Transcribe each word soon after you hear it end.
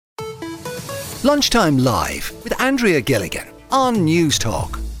Lunchtime Live with Andrea Gilligan on News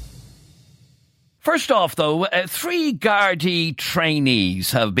Talk. First off, though, 3 Gardaí trainees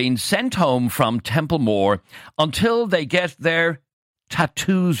have been sent home from Templemore until they get their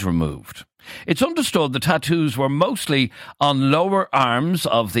tattoos removed. It's understood the tattoos were mostly on lower arms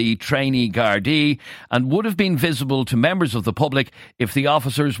of the trainee Gardaí and would have been visible to members of the public if the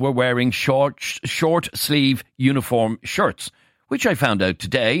officers were wearing short-sleeve uniform shirts, which I found out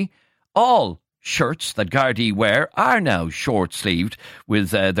today. All shirts that Gardaí wear are now short-sleeved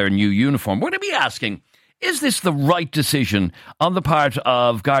with their new uniform. We're going to be asking, is this the right decision on the part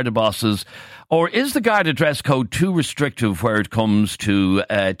of Garda bosses, or is the Garda dress code too restrictive where it comes to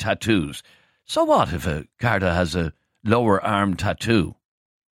tattoos? So what if a Garda has a lower arm tattoo?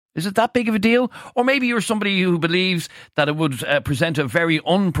 Is it that big of a deal? Or maybe you're somebody who believes that it would present a very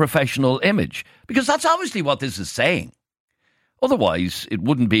unprofessional image, because that's obviously what this is saying. Otherwise, it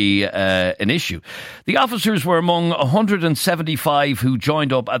wouldn't be an issue. The officers were among 175 who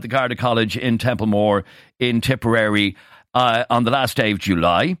joined up at the Garda College in Templemore in Tipperary on the last day of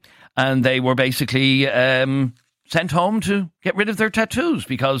July. And they were basically sent home to get rid of their tattoos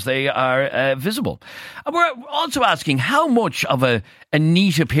because they are visible. And we're also asking, how much of a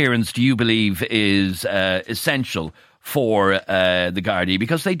neat appearance do you believe is essential for the Gardaí?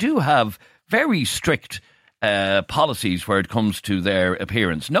 Because they do have very strict policies where it comes to their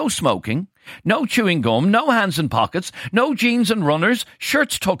appearance. No smoking, no chewing gum, no hands in pockets, no jeans and runners,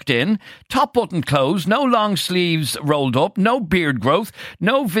 shirts tucked in, top button closed, no long sleeves rolled up, no beard growth,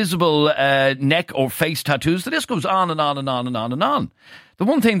 no visible neck or face tattoos. The list goes on and on and on and on and on. The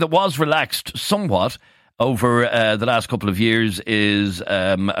one thing that was relaxed somewhat over the last couple of years is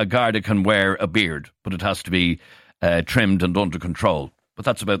a Garda can wear a beard, but it has to be trimmed and under control. But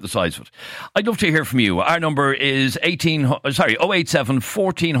that's about the size of it. I'd love to hear from you. Our number is 087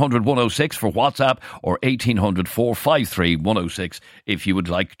 1400 106 for WhatsApp, or 1800 453 106 if you would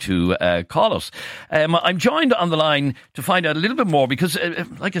like to call us. I'm joined on the line to find out a little bit more because,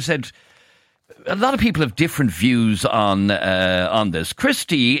 like I said, a lot of people have different views on this.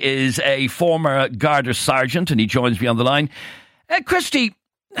 Christy is a former Garda Sergeant and he joins me on the line. Christy,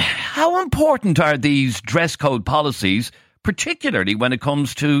 how important are these dress code policies, particularly when it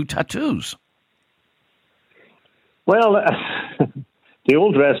comes to tattoos? Well, the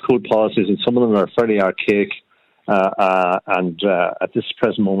old dress code policies, and some of them are fairly archaic, and at this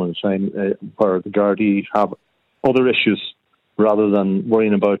present moment in time, where the Gardaí have other issues rather than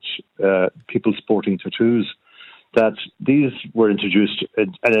worrying about people sporting tattoos, that these were introduced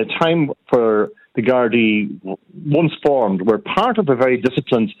at a time where the Gardaí, once formed, were part of a very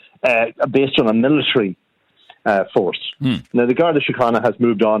disciplined, based on a military force. Now, the Garda Síochána has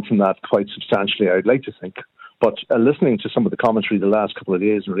moved on from that quite substantially, I'd like to think. But listening to some of the commentary the last couple of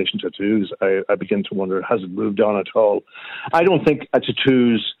days in relation to tattoos, I begin to wonder, has it moved on at all? I don't think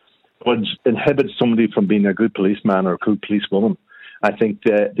tattoos would inhibit somebody from being a good policeman or a good policewoman. I think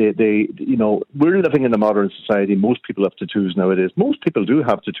they we're living in a modern society. Most people have tattoos nowadays. Most people do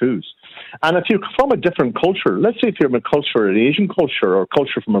have tattoos. And if you're from a different culture, let's say if you're from a culture, an Asian culture or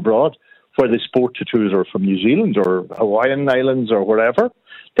culture from abroad, where they sport tattoos, or from New Zealand or Hawaiian Islands or wherever,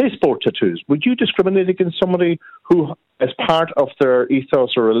 they sport tattoos. Would you discriminate against somebody who, as part of their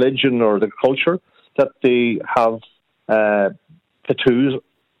ethos or religion or their culture, that they have tattoos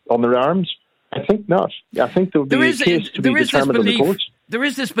on their arms? I think not. I think there would be a case to be determined in the courts. There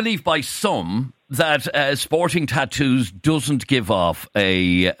is this belief by some that sporting tattoos doesn't give off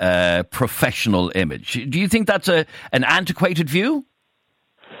a professional image. Do you think that's an antiquated view?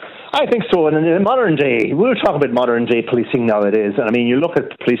 I think so. And in the modern day, we'll talk about modern day policing nowadays. And I mean, you look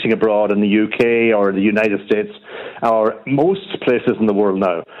at policing abroad in the UK or the United States or most places in the world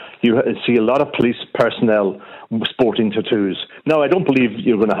now, you see a lot of police personnel sporting tattoos. Now, I don't believe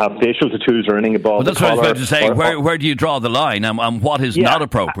you're going to have facial tattoos or anything above the collar. That's what I was about to say. Where do you draw the line and what is not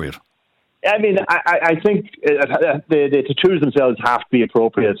appropriate? I mean, I think the tattoos themselves have to be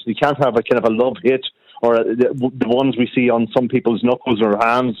appropriate. You can't have a kind of a love hit or the ones we see on some people's knuckles or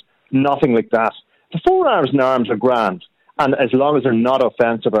hands. Nothing like that. The forearms and arms are grand, and as long as they're not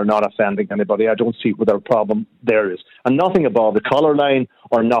offensive or not offending anybody, I don't see what their problem there is. And nothing above the collar line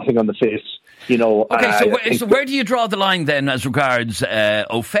or nothing on the face. You know. Okay, so where do you draw the line then as regards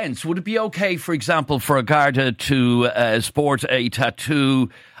offence? Would it be okay, for example, for a Garda to sport a tattoo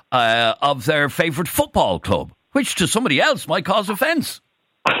of their favourite football club, which to somebody else might cause offence?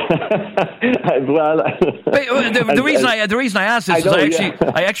 Well, the reason I asked this is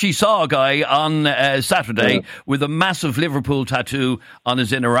I actually saw a guy on Saturday with a massive Liverpool tattoo on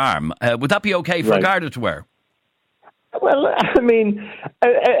his inner arm. Would that be okay for a Garda to wear? Well, I mean,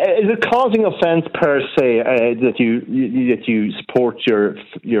 is it causing offence per se that you support your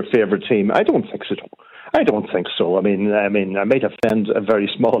favourite team? I don't think so. I don't think so. I mean, I might offend a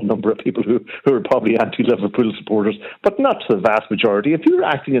very small number of people who are probably anti-Liverpool supporters, but not to the vast majority. If you're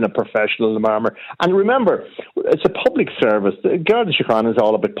acting in a professional environment, and remember, it's a public service. The Garda Síochána is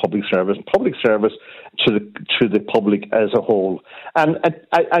all about public service to the public as a whole. And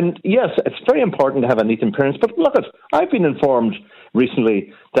yes, it's very important to have a neat appearance. But look, I've been informed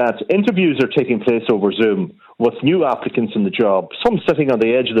recently that interviews are taking place over Zoom with new applicants in the job, some sitting on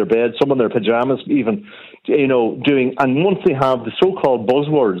the edge of their bed, some in their pajamas even, doing, and once they have the so-called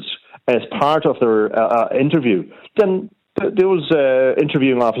buzzwords as part of their interview, then those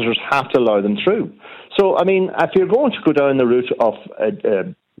interviewing officers have to allow them through. So, I mean, if you're going to go down the route of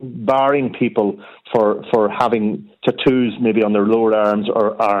barring people for having tattoos maybe on their lower arms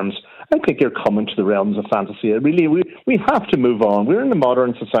or arms, I think you're coming to the realms of fantasy. Really, we have to move on. We're in a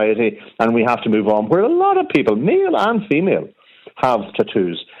modern society, and we have to move on, where a lot of people, male and female, have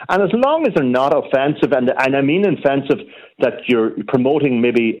tattoos. And as long as they're not offensive, and I mean offensive that you're promoting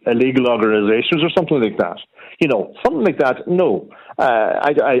maybe illegal organisations or something like that, something like that, no.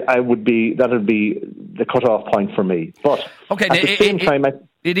 That would be the cut-off point for me. But okay, at the same time...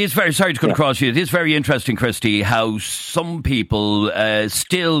 It is very, sorry to cut across you, it is very interesting, Christy, how some people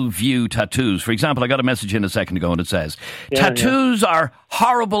still view tattoos. For example, I got a message in a second ago and it says, tattoos are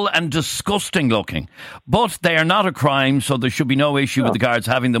horrible and disgusting looking, but they are not a crime, so there should be no issue with the guards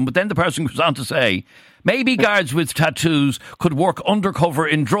having them. But then the person goes on to say, maybe guards with tattoos could work undercover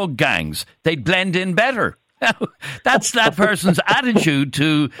in drug gangs. They'd blend in better. That's that person's attitude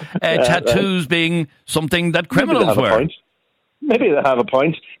to tattoos being something that criminals wear. Maybe they have a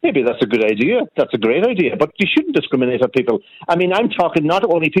point. Maybe that's a good idea. That's a great idea. But you shouldn't discriminate on people. I mean, I'm talking not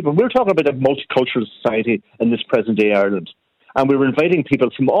only people. We're talking about a multicultural society in this present-day Ireland. And we're inviting people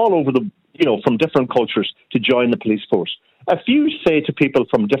from all over from different cultures to join the police force. If you say to people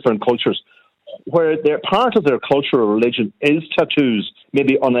from different cultures where they're part of their culture or religion is tattoos,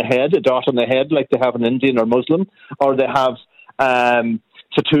 maybe on the head, a dot on the head like they have an Indian or Muslim, or they have...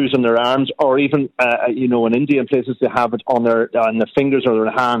 tattoos on their arms, or even, in Indian places, they have it on their fingers or their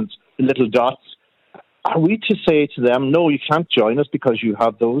hands, the little dots. Are we to say to them, no, you can't join us because you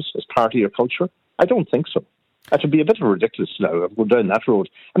have those as part of your culture? I don't think so. That would be a bit of ridiculous now, if we go down that road.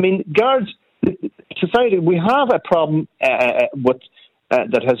 I mean, guards, society, we have a problem with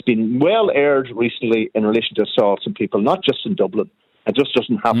that has been well aired recently in relation to assaults on people, not just in Dublin. It just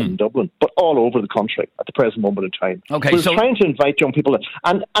doesn't happen in Dublin, but all over the country at the present moment in time. Okay, We're trying to invite young people in.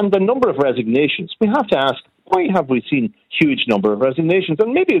 And the number of resignations, we have to ask, why have we seen huge number of resignations?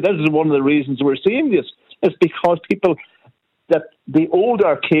 And maybe this is one of the reasons we're seeing this, is because people, that the old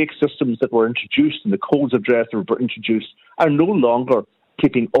archaic systems that were introduced and the codes of dress that were introduced are no longer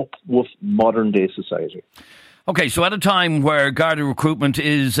keeping up with modern day society. Okay, so at a time where Garda recruitment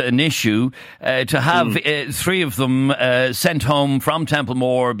is an issue, to have three of them sent home from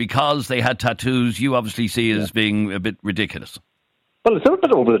Templemore because they had tattoos, you obviously see as being a bit ridiculous. Well, it's a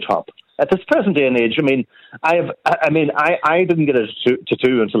bit over the top. At this present day and age, I didn't get a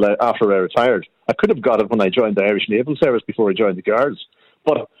tattoo until after I retired. I could have got it when I joined the Irish Naval Service before I joined the Guards,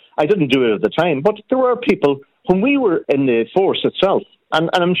 but I didn't do it at the time. But there were people, when we were in the force itself, and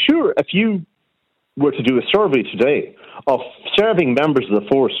I'm sure if you were to do a survey today of serving members of the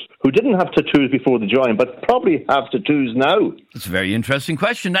force who didn't have tattoos before they joined, but probably have tattoos now. That's a very interesting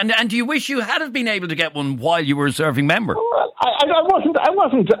question. And do you wish you had been able to get one while you were a serving member? Well, I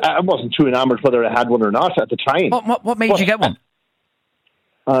wasn't too enamoured whether I had one or not at the time. What made you get one?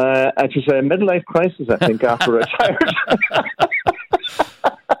 It was a midlife crisis, I think, after I retired.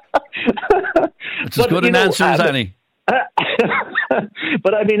 It's as good an answer as any.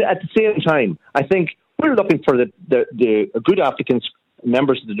 But I mean, at the same time, I think we're looking for the good applicants,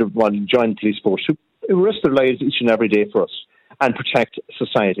 members that want to join the police force who risk their lives each and every day for us and protect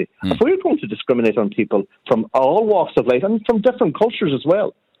society. If we're going to discriminate on people from all walks of life and from different cultures as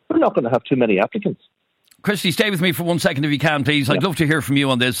well, we're not going to have too many applicants. Christy, stay with me for 1 second if you can, please. I'd love to hear from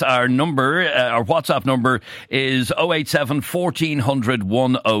you on this. Our number, our WhatsApp number is 087 1400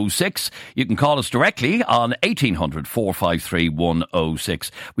 106. You can call us directly on 1800 453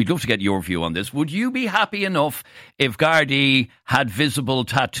 106. We'd love to get your view on this. Would you be happy enough if Gardaí had visible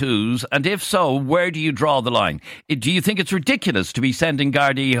tattoos? And if so, where do you draw the line? Do you think it's ridiculous to be sending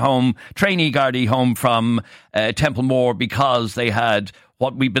Gardaí home, trainee Gardaí home from Templemore because they had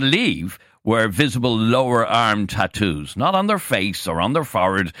what we believe were visible lower arm tattoos, not on their face or on their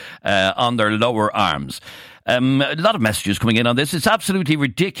forehead, on their lower arms. A lot of messages coming in on this. It's absolutely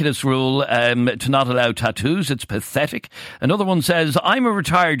ridiculous rule to not allow tattoos. It's pathetic. Another one says, I'm a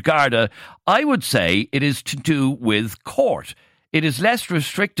retired Garda. I would say it is to do with court. It is less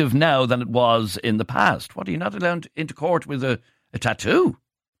restrictive now than it was in the past. What, are you not allowed into court with a tattoo?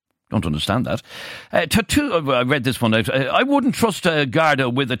 Don't understand that. Tattoo, I read this one out. I wouldn't trust a Garda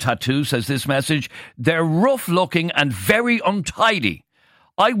with a tattoo, says this message. They're rough looking and very untidy.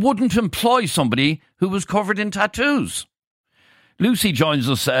 I wouldn't employ somebody who was covered in tattoos. Lucy joins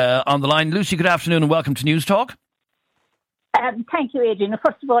us on the line. Lucy, good afternoon and welcome to News Talk. Thank you, Adrian.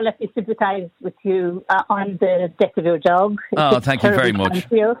 First of all, let me sympathise with you on the death of your dog. Thank you very much.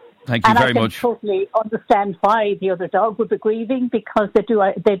 Thank you very much. I can totally understand why the other dog would be grieving, because they're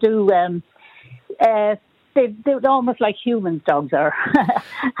almost like humans, dogs are.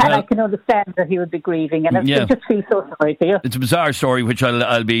 And I can understand that he would be grieving, and I just feel so sorry for you. It's a bizarre story, which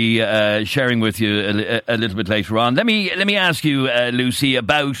I'll be sharing with you a little bit later on. Let me ask you, Lucy,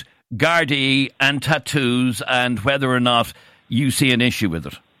 about Gardaí and tattoos and whether or not you see an issue with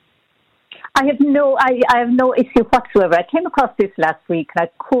it. I have no issue whatsoever. I came across this last week and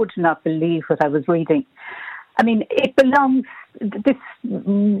I could not believe what I was reading. I mean, this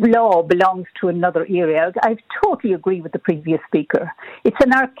law belongs to another era. I totally agree with the previous speaker. It's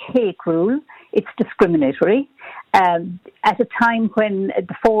an archaic rule. It's discriminatory. At a time when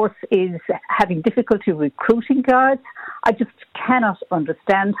the force is having difficulty recruiting guards, I just cannot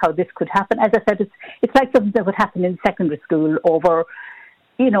understand how this could happen. As I said, it's like something that would happen in secondary school over,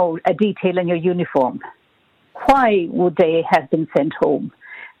 a detail in your uniform. Why would they have been sent home?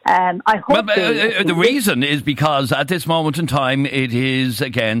 I hope the reason is because at this moment in time it is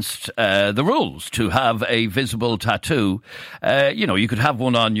against the rules to have a visible tattoo. You could have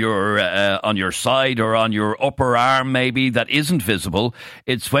one on your side or on your upper arm maybe that isn't visible.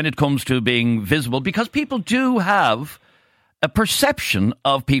 It's when it comes to being visible, because people do have a perception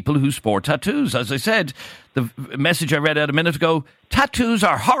of people who sport tattoos. As I said, the message I read out a minute ago, tattoos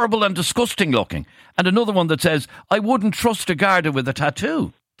are horrible and disgusting looking. And another one that says, I wouldn't trust a Garda with a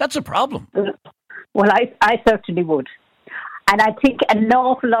tattoo. That's a problem. Well, I certainly would. And I think an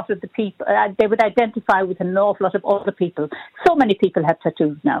awful lot of the people, they would identify with an awful lot of other people. So many people have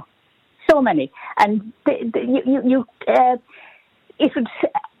tattoos now. So many. And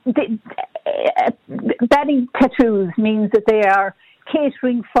banning tattoos means that they are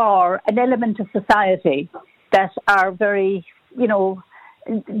catering for an element of society that are very, don't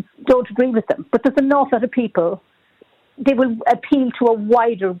agree with them. But there's an awful lot of people. They will appeal to a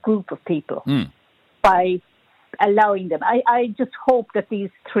wider group of people by allowing them. I just hope that these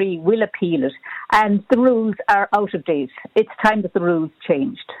three will appeal it. And the rules are out of date. It's time that the rules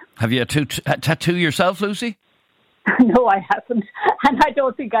changed. Have you a tattoo yourself, Lucy? No, I haven't. And I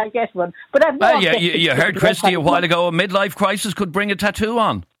don't think I'll get one. But I've you heard Christy a while ago, a midlife crisis could bring a tattoo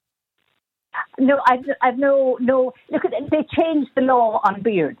on. No, I've no. Look, they changed the law on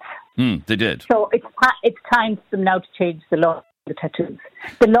beards. They did. So it's time for them now to change the law on the tattoos.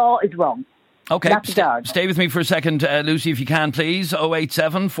 The law is wrong. Okay, stay with me for a second, Lucy, if you can, please.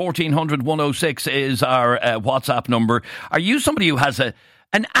 087 1400 106 is our WhatsApp number. Are you somebody who has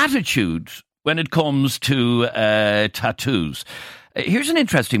an attitude when it comes to tattoos? Here's an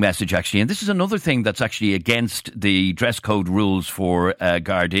interesting message, actually, and this is another thing that's actually against the dress code rules for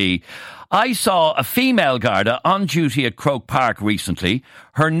Gardaí. I saw a female Garda on duty at Croke Park recently.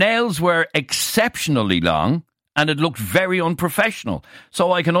 Her nails were exceptionally long and it looked very unprofessional.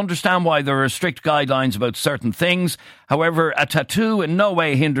 So I can understand why there are strict guidelines about certain things. However, a tattoo in no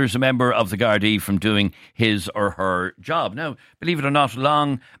way hinders a member of the Gardaí from doing his or her job. Now, believe it or not,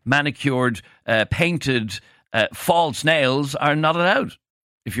 long, manicured, painted, false nails are not allowed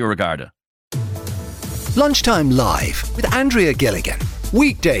if you're a Garda. Lunchtime Live with Andrea Gilligan.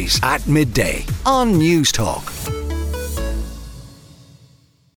 Weekdays at midday on News Talk.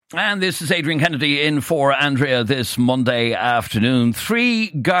 And this is Adrian Kennedy in for Andrea this Monday afternoon.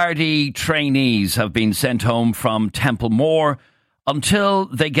 3 Gardaí trainees have been sent home from Templemore until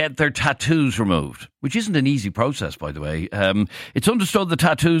they get their tattoos removed, which isn't an easy process, by the way. It's understood the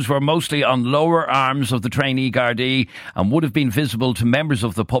tattoos were mostly on lower arms of the trainee Gardaí and would have been visible to members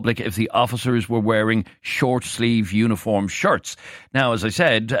of the public if the officers were wearing short-sleeve uniform shirts. Now, as I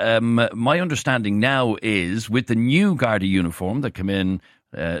said, my understanding now is with the new Garda uniform that came in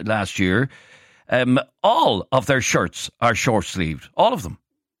last year, all of their shirts are short-sleeved, all of them.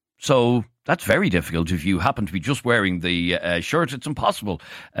 So That's very difficult if you happen to be just wearing the shirt. It's impossible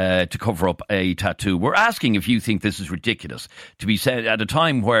to cover up a tattoo. We're asking if you think this is ridiculous to be said at a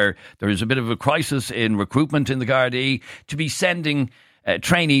time where there is a bit of a crisis in recruitment in the Gardaí, to be sending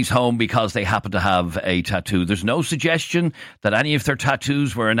trainees home because they happen to have a tattoo. There's no suggestion that any of their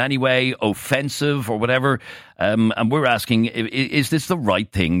tattoos were in any way offensive or whatever. And we're asking, is this the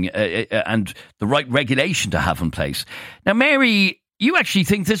right thing and the right regulation to have in place? Now, Mary, you actually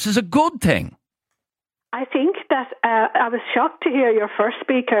think this is a good thing. I think that I was shocked to hear your first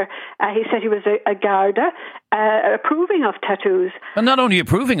speaker. He said he was a Garda, approving of tattoos. And not only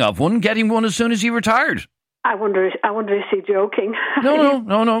approving of one, getting one as soon as he retired. I wonder, is he joking?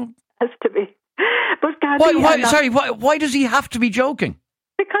 No. Has to be. But Garda, why does he have to be joking?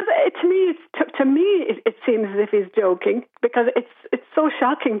 Because to me, it seems as if he's joking, because it's so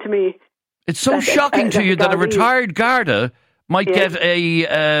shocking to me. It's so shocking to you that a retired Garda might get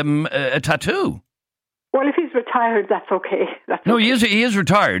a tattoo. Well, if he's retired, that's okay. He is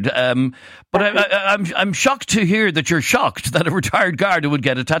retired. But I'm shocked to hear that you're shocked that a retired Garda would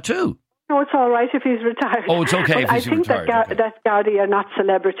get a tattoo. No, it's all right if he's retired. Oh, it's okay if he's retired. I think that Gardaí are not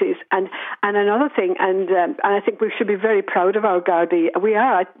celebrities. And another thing, and I think we should be very proud of our Gardaí. We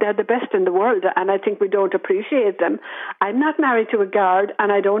are. They're the best in the world, and I think we don't appreciate them. I'm not married to a Guard,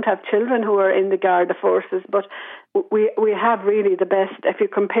 and I don't have children who are in the Garda forces, but we have really the best. If you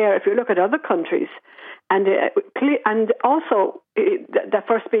look at other countries, and also the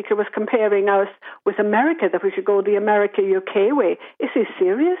first speaker was comparing us with America, that we should go the America-UK way. Is he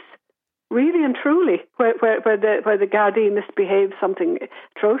serious? Really and truly, where the Gardaí misbehaved something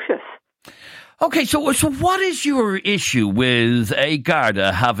atrocious. Okay, so what is your issue with a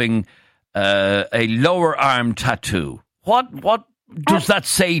Garda having a lower arm tattoo? What does that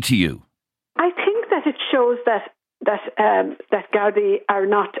say to you? I think that it shows that Gardaí are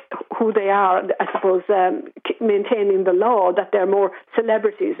not who they are. I suppose maintaining the law, that they're more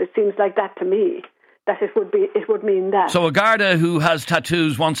celebrities. It seems like that to me. That it would mean that. So a Garda who has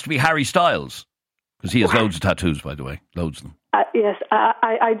tattoos wants to be Harry Styles? Because he has loads of tattoos, by the way. Loads of them. Yes,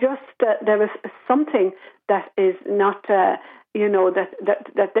 I just, there was something that is not, that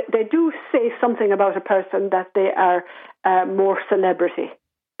they do say something about a person that they are more celebrity.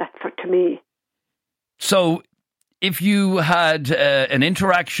 That's to me. So if you had an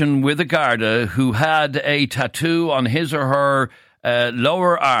interaction with a Garda who had a tattoo on his or her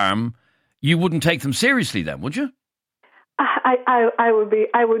lower arm, you wouldn't take them seriously then, would you? I would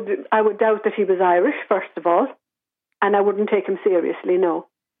doubt that he was Irish, first of all, and I wouldn't take him seriously, no.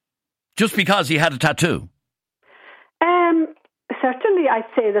 Just because he had a tattoo? Certainly, I'd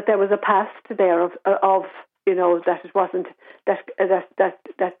say that there was a past there of that it wasn't that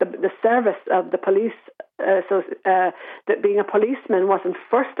the service of the police, that being a policeman wasn't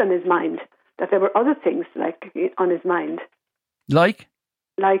first on his mind. That there were other things on his mind, like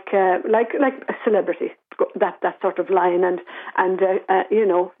a celebrity, that sort of line, and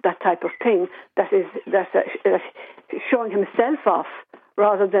that type of thing. That is showing himself off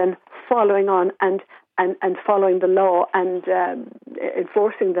rather than following on and following the law and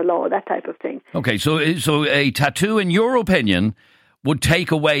enforcing the law, that type of thing. Okay, so a tattoo, in your opinion, would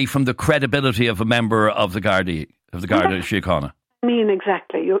take away from the credibility of a member of the Garda Síochána. I mean,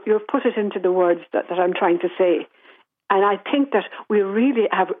 exactly. You've put it into the words that I'm trying to say. And I think that we really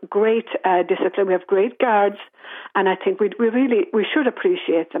have great discipline. We have great guards, and I think we should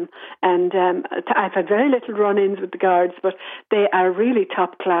appreciate them. And I've had very little run-ins with the guards, but they are really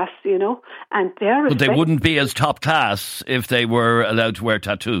top class, and they are. But they wouldn't be as top class if they were allowed to wear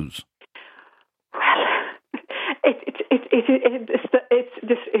tattoos. Well,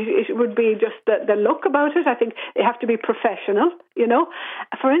 it would be just the look about it. I think they have to be professional,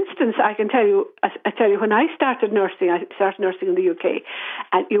 For instance, I tell you when I started nursing in the UK,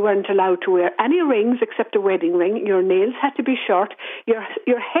 and you weren't allowed to wear any rings except a wedding ring. Your nails had to be short. Your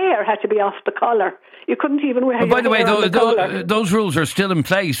hair had to be off the collar. You couldn't even wear. By the way, those rules are still in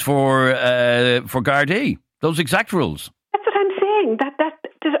place for Gardaí. Those exact rules. That's what I'm saying. That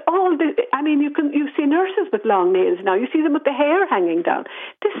all the. I mean, you see nurses with long nails now. You see them with the hair hanging down.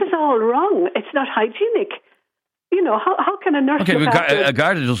 This is all wrong. It's not hygienic. How can a nurse... Okay, a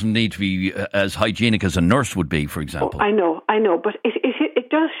Garda doesn't need to be as hygienic as a nurse would be, for example. Oh, I know, but it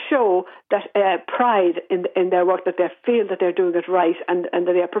does show that pride in their work, that they feel that they're doing it right and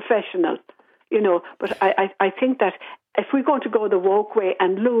that they are professional, But I think that if we're going to go the woke way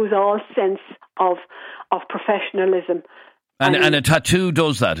and lose all sense of professionalism... And a tattoo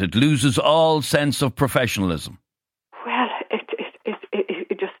does that. It loses all sense of professionalism. Well,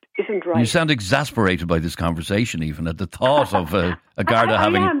 it just isn't right. You sound exasperated by this conversation, even at the thought of a Garda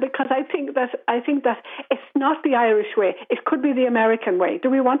having... I am, because I think not the Irish way. It could be the American way. Do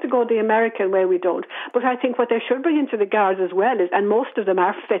we want to go the American way? We don't. But I think what they should bring into the Guards as well is, and most of them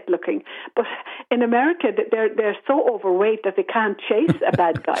are fit looking, but in America they're so overweight that they can't chase a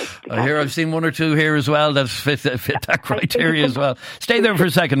bad guy. I hear I've seen one or two here as well that fit that criteria as well. Stay there for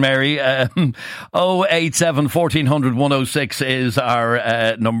a second, Mary. 087 1400 106 is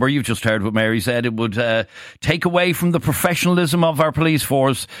our number. You've just heard what Mary said. It would take away from the professionalism of our police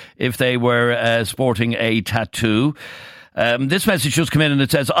force if they were sporting a tattoo. This message just come in and it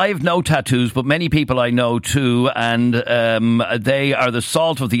says, I have no tattoos, but many people I know too, and they are the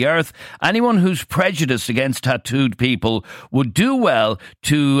salt of the earth. Anyone who's prejudiced against tattooed people would do well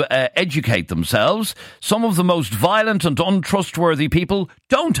to educate themselves. Some of the most violent and untrustworthy people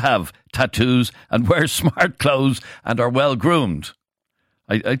don't have tattoos and wear smart clothes and are well groomed.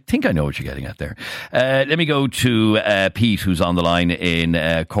 I think I know what you're getting at there. Let me go to Pete, who's on the line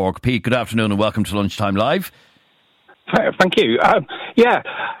in Cork. Pete, good afternoon and welcome to Lunchtime Live. Thank you.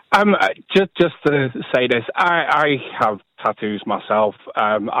 Just to say this, I have tattoos myself.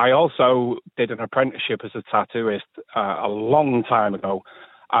 I also did an apprenticeship as a tattooist a long time ago,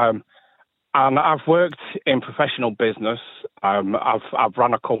 and I've worked in professional business. I've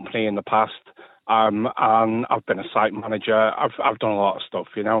run a company in the past, and I've been a site manager. I've done a lot of stuff,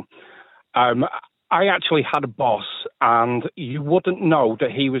 you know. I actually had a boss, and you wouldn't know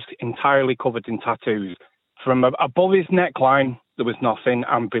that he was entirely covered in tattoos. From above his neckline, there was nothing,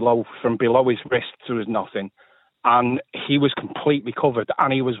 and from below his wrist, there was nothing. And he was completely covered,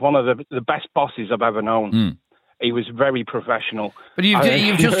 and he was one of the best bosses I've ever known. Mm. He was very professional. But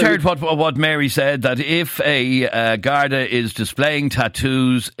you've just heard what Mary said, that if a Garda is displaying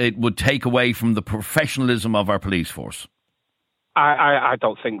tattoos, it would take away from the professionalism of our police force. I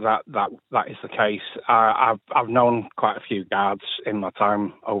don't think that is the case. I've known quite a few guards in my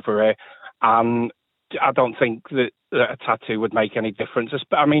time over here, and I don't think that a tattoo would make any difference.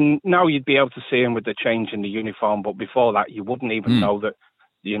 I mean, now you'd be able to see him with the change in the uniform, but before that, you wouldn't even know that,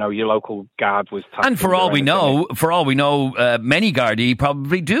 you know, your local guard was tattooed. And for all we know, many Gardaí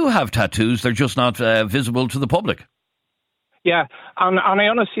probably do have tattoos. They're just not visible to the public. Yeah, and I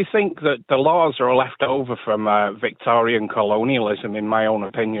honestly think that the laws are left over from Victorian colonialism, in my own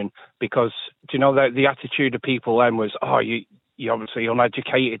opinion, because, do you know, the attitude of people then was, you're obviously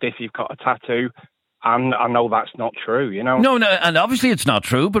uneducated if you've got a tattoo. And I know that's not true, you know. No, and obviously it's not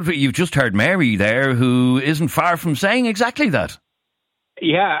true, but you've just heard Mary there, who isn't far from saying exactly that.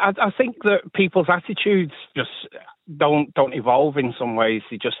 Yeah, I think that people's attitudes just don't evolve in some ways.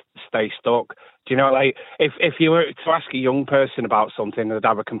 They just stay stuck. Do you know, like, if you were to ask a young person about something, they'd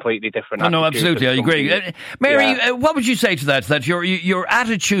have a completely different attitude. No, absolutely, I agree. Mary, what would you say to that your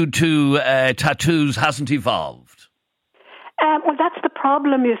attitude to tattoos hasn't evolved? Well, that's the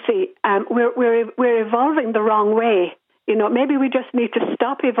problem, you see. We're evolving the wrong way. You know, maybe we just need to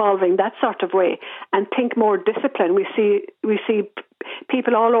stop evolving that sort of way and think more discipline. We see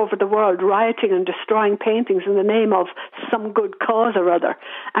people all over the world rioting and destroying paintings in the name of some good cause or other.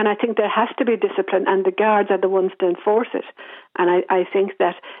 And I think there has to be discipline, and the guards are the ones to enforce it. And I think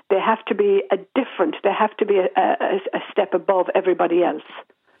that they have to be They have to be a step above everybody else.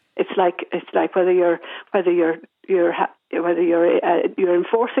 It's like whether you're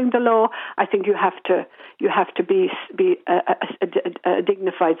enforcing the law. I think you have to be a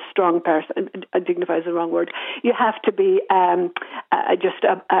dignified, strong person. Dignified is the wrong word. You have to be just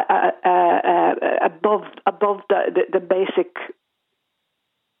above the basic.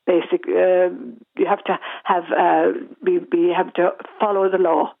 You have to have to follow the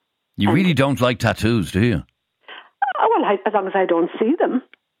law. You really don't like tattoos, do you? Well, as long as I don't see them.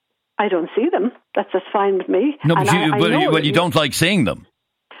 I don't see them. That's just fine with me. No, but you don't like seeing them.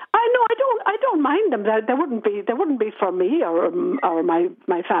 I don't mind them. They wouldn't be for me or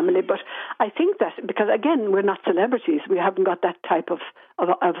my family. But I think that because again, we're not celebrities. We haven't got that type of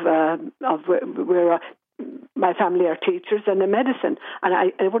we're my family are teachers and in medicine, and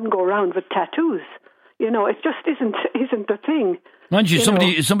I wouldn't go around with tattoos. You know, it just isn't the thing. Mind you,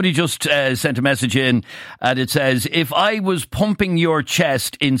 somebody just sent a message in, and it says, if I was pumping your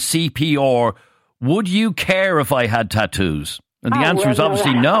chest in CPR, would you care if I had tattoos? And the answer is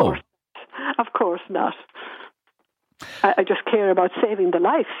obviously no. Of course not. I just care about saving the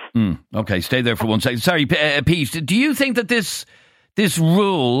life. Okay, stay there for 1 second. Sorry, Pete, do you think that this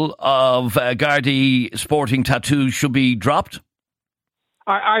rule of Gardaí sporting tattoos should be dropped?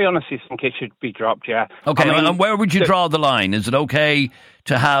 I honestly think it should be dropped, yeah. Okay, and where would you draw the line? Is it okay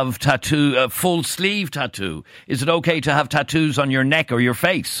to have a full sleeve tattoo? Is it okay to have tattoos on your neck or your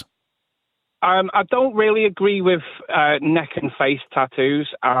face? I don't really agree with neck and face tattoos,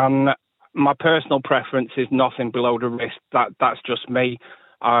 and my personal preference is nothing below the wrist. That's just me.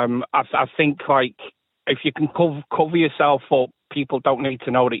 I think, like, if you can cover yourself up, people don't need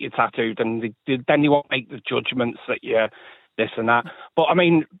to know that you're tattooed, and then you won't make the judgments that you're this and that. But, I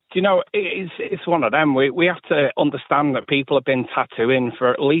mean, you know, it's one of them. We have to understand that people have been tattooing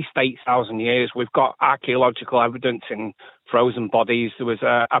for at least 8,000 years. We've got archaeological evidence in frozen bodies. There was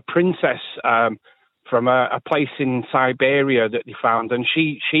a princess from a place in Siberia that they found, and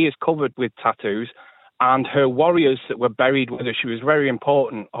she is covered with tattoos. And her warriors that were buried with her, she was very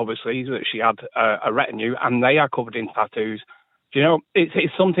important, obviously, that she had a retinue, and they are covered in tattoos. You know,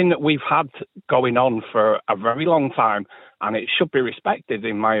 it's something that we've had going on for a very long time, and it should be respected,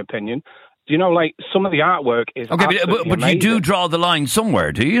 in my opinion. Do you know, like, some of the artwork is okay, but you do draw the line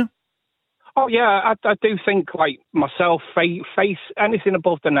somewhere, do you? Oh, yeah, I do think, like, myself, face, anything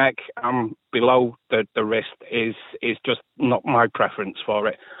above the neck and below the wrist is just not my preference for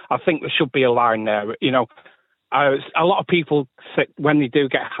it. I think there should be a line there. You know, a lot of people, when they do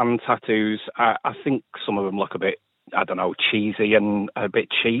get hand tattoos, I think some of them look a bit, I don't know, cheesy and a bit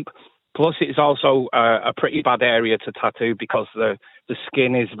cheap. Plus, it's also a pretty bad area to tattoo because the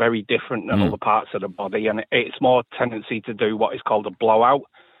skin is very different than other parts of the body, and it's more tendency to do what is called a blowout,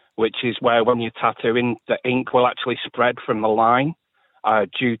 which is where when you're tattooing, the ink will actually spread from the line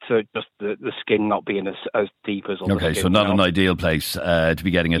due to just the skin not being as deep as other skin. Okay, so not an ideal place to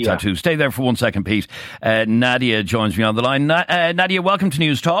be getting a tattoo. Stay there for 1 second, Pete. Nadia joins me on the line. Nadia, welcome to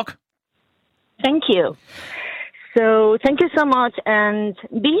News Talk. Thank you. So thank you so much. And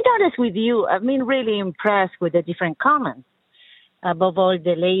being honest with you, I've been really impressed with the different comments. Above all,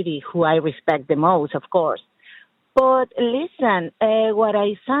 the lady who I respect the most, of course. But listen, what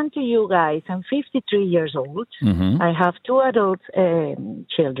I sent to you guys, I'm 53 years old. Mm-hmm. I have 2 adult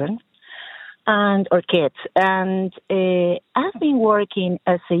children or kids. And I've been working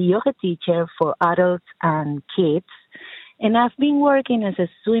as a yoga teacher for adults and kids. And I've been working as a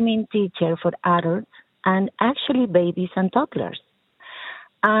swimming teacher for adults and actually babies and toddlers.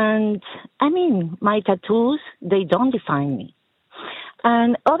 And, I mean, my tattoos, they don't define me.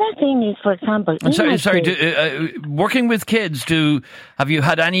 And other thing is, for example... working with kids, have you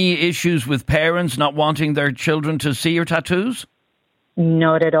had any issues with parents not wanting their children to see your tattoos?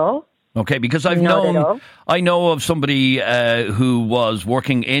 Not at all. Okay, because I know of somebody who was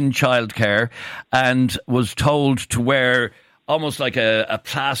working in childcare and was told to wear almost like a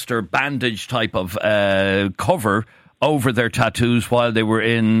plaster bandage type of cover over their tattoos while they were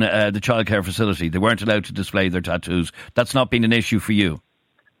in the childcare facility. They weren't allowed to display their tattoos. That's not been an issue for you?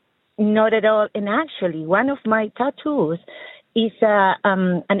 Not at all. And actually, one of my tattoos is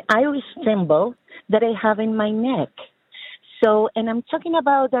an Irish symbol that I have in my neck. So, and I'm talking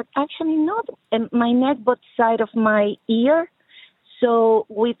about that actually not in my neck, but side of my ear. So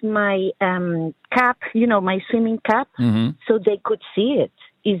with my cap, you know, my swimming cap, so they could see it.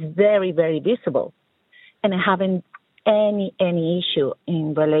 It's very, very visible. And I haven't any issue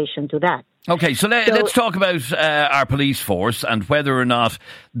in relation to that. Okay, so let's talk about our police force and whether or not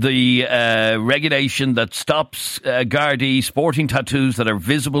the regulation that stops Gardaí sporting tattoos that are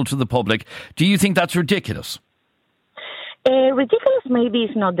visible to the public, do you think that's ridiculous? Ridiculous maybe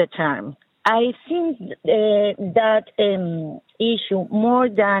is not the term. I think that issue more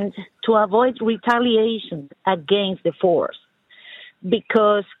than to avoid retaliation against the force.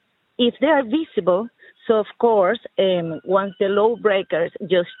 Because if they are visible, so of course, once the lawbreakers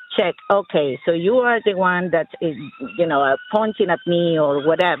just check, okay, so you are the one that is, you know, pointing at me or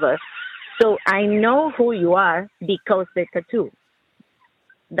whatever. So I know who you are because the tattoo.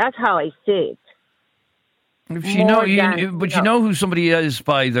 That's how I see it. If you know, you know who somebody is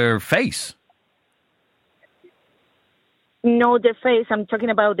by their face. No, the face. I'm talking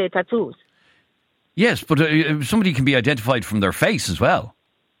about the tattoos. Yes, but somebody can be identified from their face as well.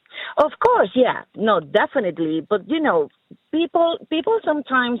 Of course, yeah. No, definitely. But, you know, people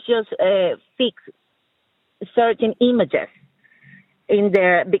sometimes just fix certain images in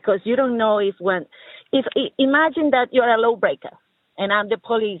there because you don't know if imagine that you're a lawbreaker and I'm the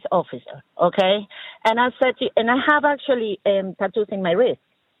police officer, okay? And I said to you, and I have actually tattoos in my wrist,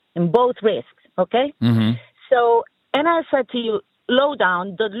 in both wrists, okay? Mm-hmm. So, and I said to you, low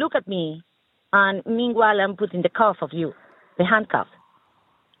down, don't look at me. And meanwhile, I'm putting the cuff of you, the handcuff.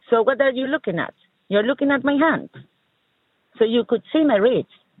 So what are you looking at? You're looking at my hand. So you could see my wrist.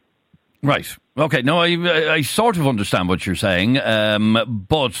 Right. Okay. No, I sort of understand what you're saying.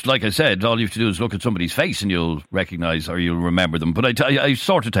 But like I said, all you have to do is look at somebody's face and you'll recognise or you'll remember them. But I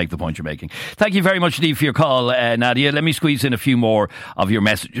sort of take the point you're making. Thank you very much indeed for your call, Nadia. Let me squeeze in a few more of your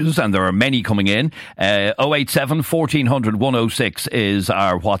messages, and there are many coming in. 087 1400 106 is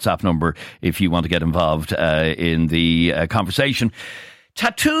our WhatsApp number if you want to get involved in the conversation.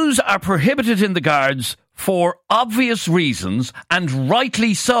 Tattoos are prohibited in the Guards for obvious reasons, and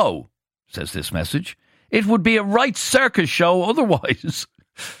rightly so, says this message. It would be a right circus show otherwise.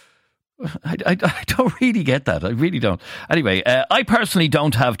 I don't really get that. I really don't. Anyway, I personally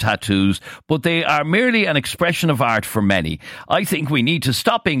don't have tattoos, but they are merely an expression of art for many. I think we need to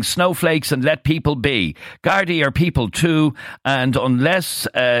stop being snowflakes and let people be. Gardaí are people too, and unless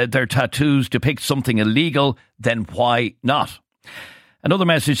their tattoos depict something illegal, then why not? Another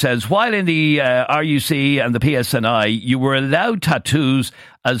message says, while in the RUC and the PSNI, you were allowed tattoos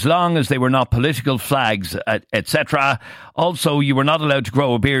as long as they were not political flags, etc. Also, you were not allowed to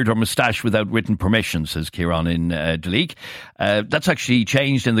grow a beard or moustache without written permission, says Kieran in Duleek. That's actually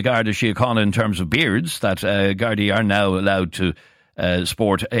changed in the Garda Síochána in terms of beards, that Gardaí are now allowed to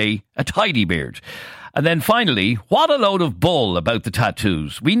sport a tidy beard. And then finally, what a load of bull about the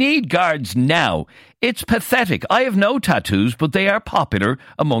tattoos. We need guards now. It's pathetic. I have no tattoos, but they are popular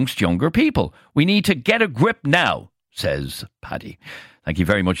amongst younger people. We need to get a grip now, says Paddy. Thank you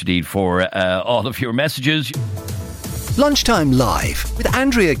very much indeed for all of your messages. Lunchtime Live with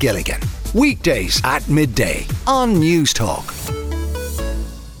Andrea Gilligan. Weekdays at midday on News Talk.